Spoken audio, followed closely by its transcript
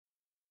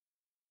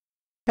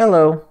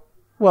Hello,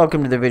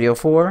 welcome to the video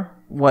for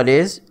what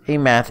is a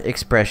math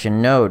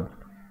expression node.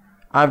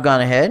 I've gone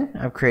ahead,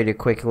 I've created a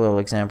quick little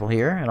example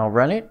here and I'll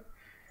run it.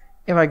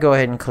 If I go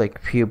ahead and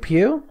click pew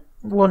pew,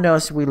 we'll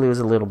notice we lose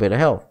a little bit of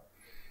health.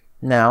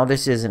 Now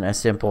this isn't a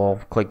simple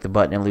click the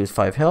button and lose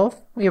 5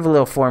 health. We have a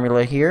little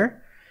formula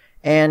here,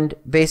 and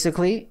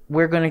basically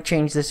we're going to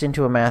change this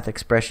into a math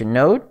expression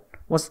node,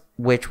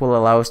 which will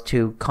allow us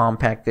to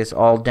compact this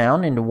all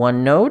down into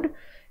one node.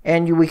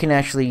 And we can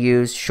actually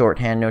use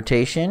shorthand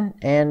notation,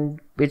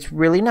 and it's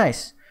really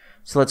nice.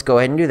 So let's go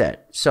ahead and do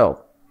that.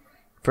 So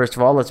first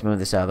of all, let's move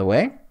this out of the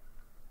way.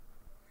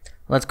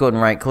 Let's go ahead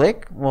and right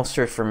click. We'll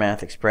search for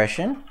math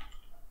expression,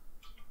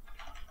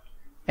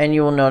 and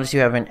you will notice you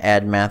have an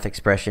add math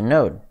expression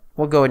node.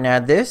 We'll go ahead and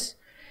add this.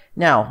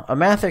 Now a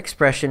math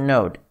expression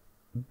node,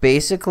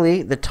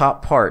 basically the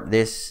top part,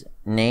 this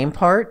name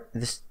part,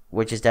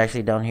 which is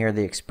actually down here,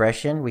 the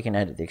expression, we can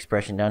edit the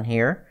expression down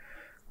here,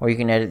 or you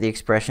can edit the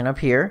expression up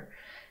here.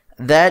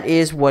 That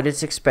is what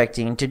it's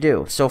expecting to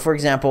do. So for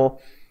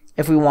example,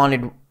 if we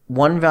wanted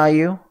one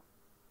value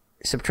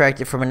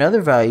subtracted from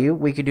another value,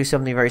 we could do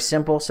something very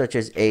simple, such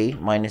as a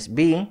minus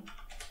b,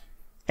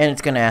 and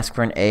it's going to ask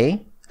for an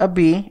a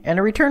b, and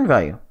a return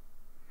value.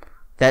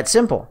 That's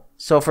simple.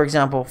 So for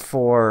example,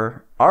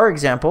 for our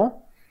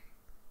example,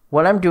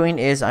 what I'm doing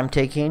is I'm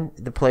taking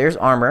the player's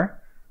armor,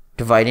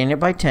 dividing it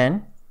by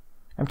 10,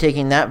 I'm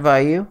taking that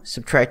value,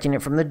 subtracting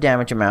it from the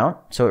damage amount,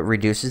 so it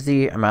reduces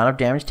the amount of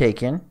damage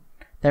taken.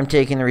 Then I'm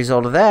taking the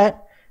result of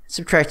that,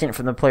 subtracting it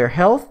from the player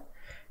health,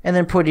 and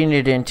then putting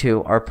it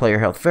into our player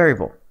health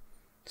variable.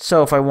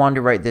 So if I wanted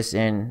to write this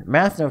in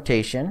math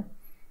notation,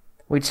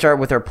 we'd start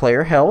with our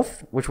player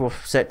health, which we'll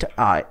set to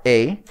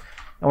A, and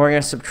we're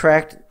going to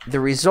subtract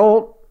the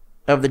result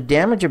of the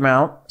damage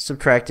amount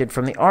subtracted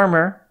from the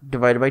armor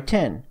divided by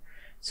 10.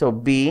 So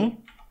B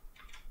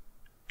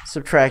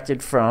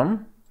subtracted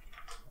from,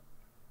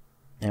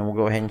 and we'll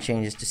go ahead and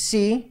change this to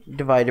C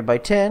divided by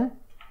 10,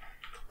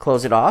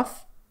 close it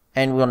off,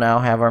 and we'll now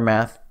have our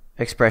math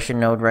expression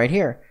node right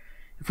here.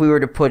 If we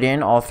were to put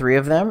in all three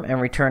of them and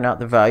return out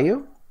the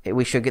value,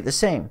 we should get the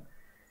same.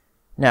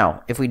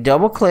 Now, if we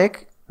double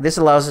click, this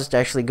allows us to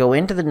actually go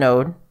into the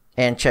node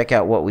and check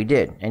out what we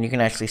did, and you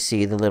can actually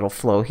see the little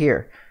flow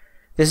here.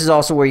 This is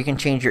also where you can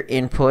change your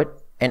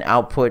input and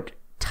output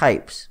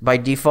types. By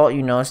default,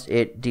 you noticed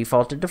it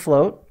defaulted to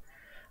float.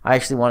 I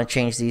actually want to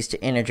change these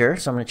to integer,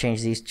 so I'm going to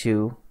change these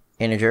to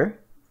integer.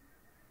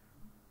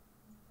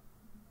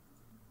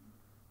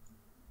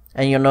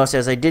 And you'll notice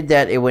as I did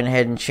that, it went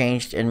ahead and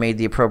changed and made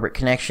the appropriate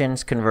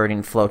connections,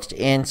 converting floats to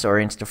ints or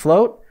ints to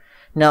float.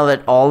 Now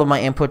that all of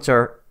my inputs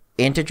are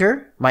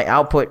integer, my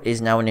output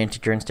is now an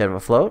integer instead of a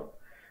float.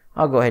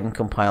 I'll go ahead and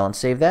compile and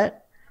save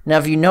that. Now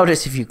if you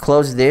notice, if you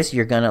close this,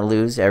 you're going to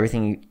lose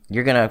everything.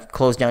 You're going to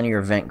close down your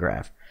event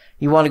graph.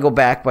 You want to go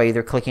back by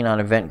either clicking on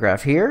event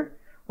graph here,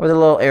 or the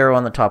little arrow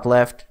on the top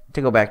left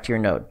to go back to your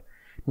node.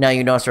 Now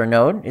you notice our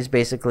node is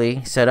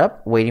basically set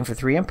up waiting for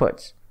 3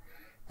 inputs.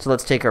 So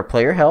let's take our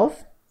player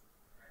health,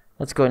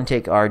 let's go ahead and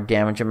take our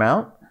damage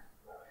amount,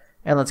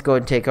 and let's go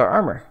ahead and take our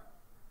armor.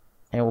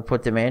 And we'll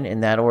put them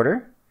in that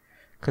order,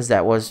 because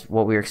that was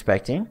what we were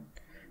expecting. And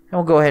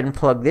we'll go ahead and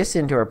plug this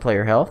into our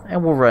player health,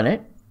 and we'll run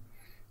it.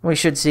 We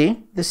should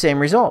see the same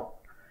result.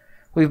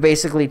 We've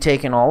basically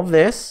taken all of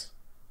this,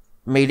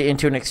 made it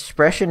into an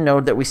expression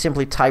node that we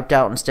simply typed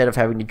out instead of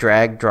having to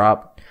drag,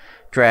 drop,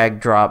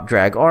 drag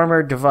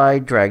armor,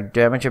 divide, drag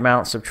damage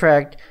amount,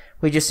 subtract.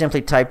 We just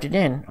simply typed it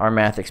in, our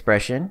math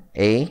expression,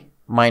 A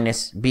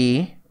minus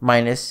B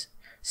minus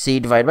C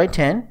divided by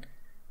 10.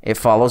 It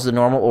follows the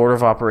normal order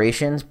of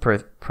operations,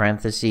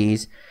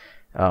 parentheses,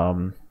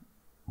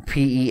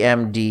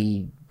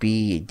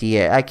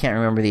 PEMDBDA. I can't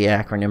remember the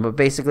acronym, but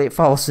basically it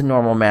follows the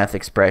normal math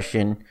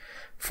expression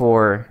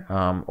for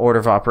order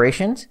of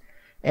operations.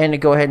 And to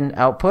go ahead and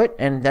output,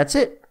 and that's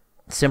it.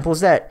 Simple as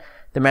that.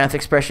 The math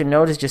expression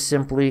node is just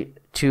simply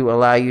to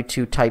allow you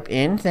to type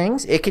in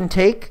things. It can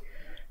take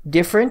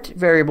different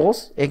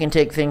variables. It can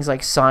take things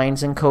like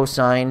sines and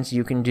cosines.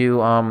 You can do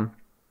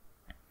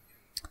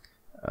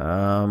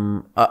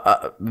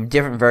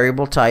different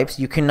variable types.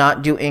 You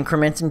cannot do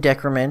increments and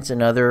decrements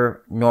and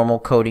other normal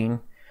coding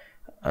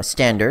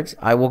standards.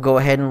 I will go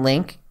ahead and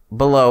link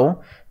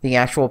below the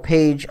actual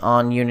page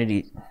on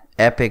Unity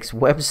Epic's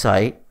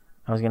website.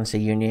 I was going to say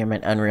Unity, I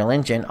meant Unreal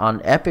Engine, on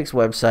Epic's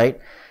website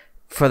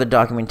for the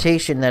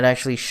documentation that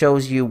actually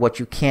shows you what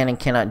you can and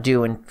cannot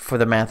do for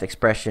the math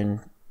expression,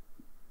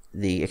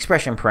 the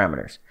expression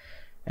parameters.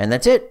 And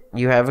that's it.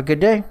 You have a good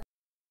day.